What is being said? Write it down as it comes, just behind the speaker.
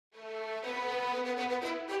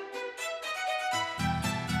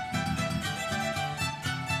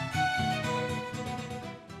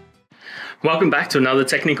Welcome back to another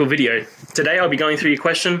technical video. Today I'll be going through your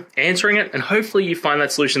question, answering it, and hopefully you find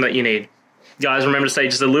that solution that you need. Guys, remember to stay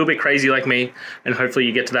just a little bit crazy like me, and hopefully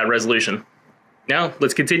you get to that resolution. Now,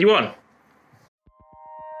 let's continue on.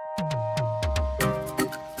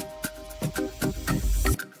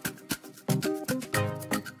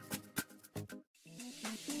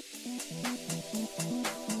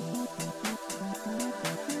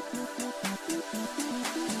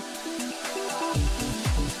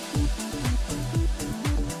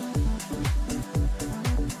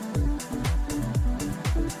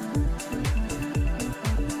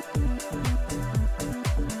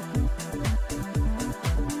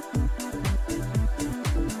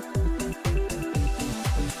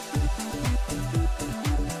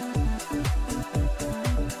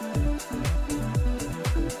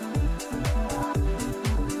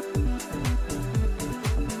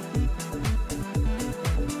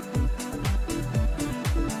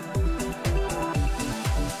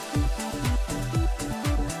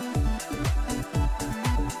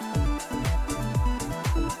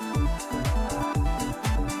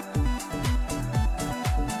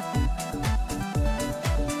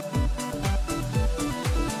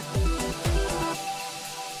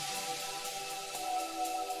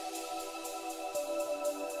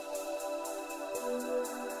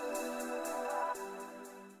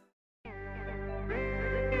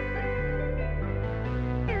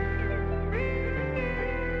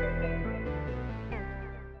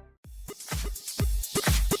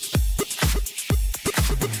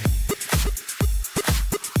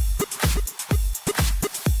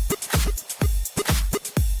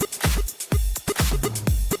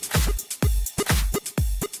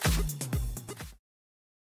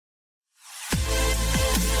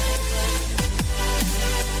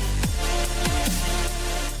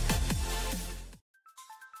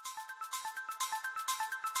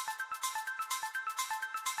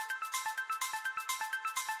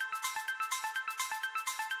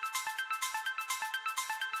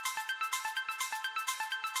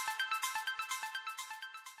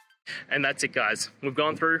 And that's it, guys. We've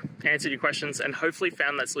gone through, answered your questions, and hopefully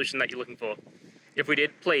found that solution that you're looking for. If we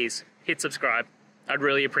did, please hit subscribe. I'd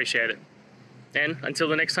really appreciate it. And until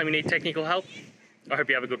the next time you need technical help, I hope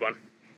you have a good one.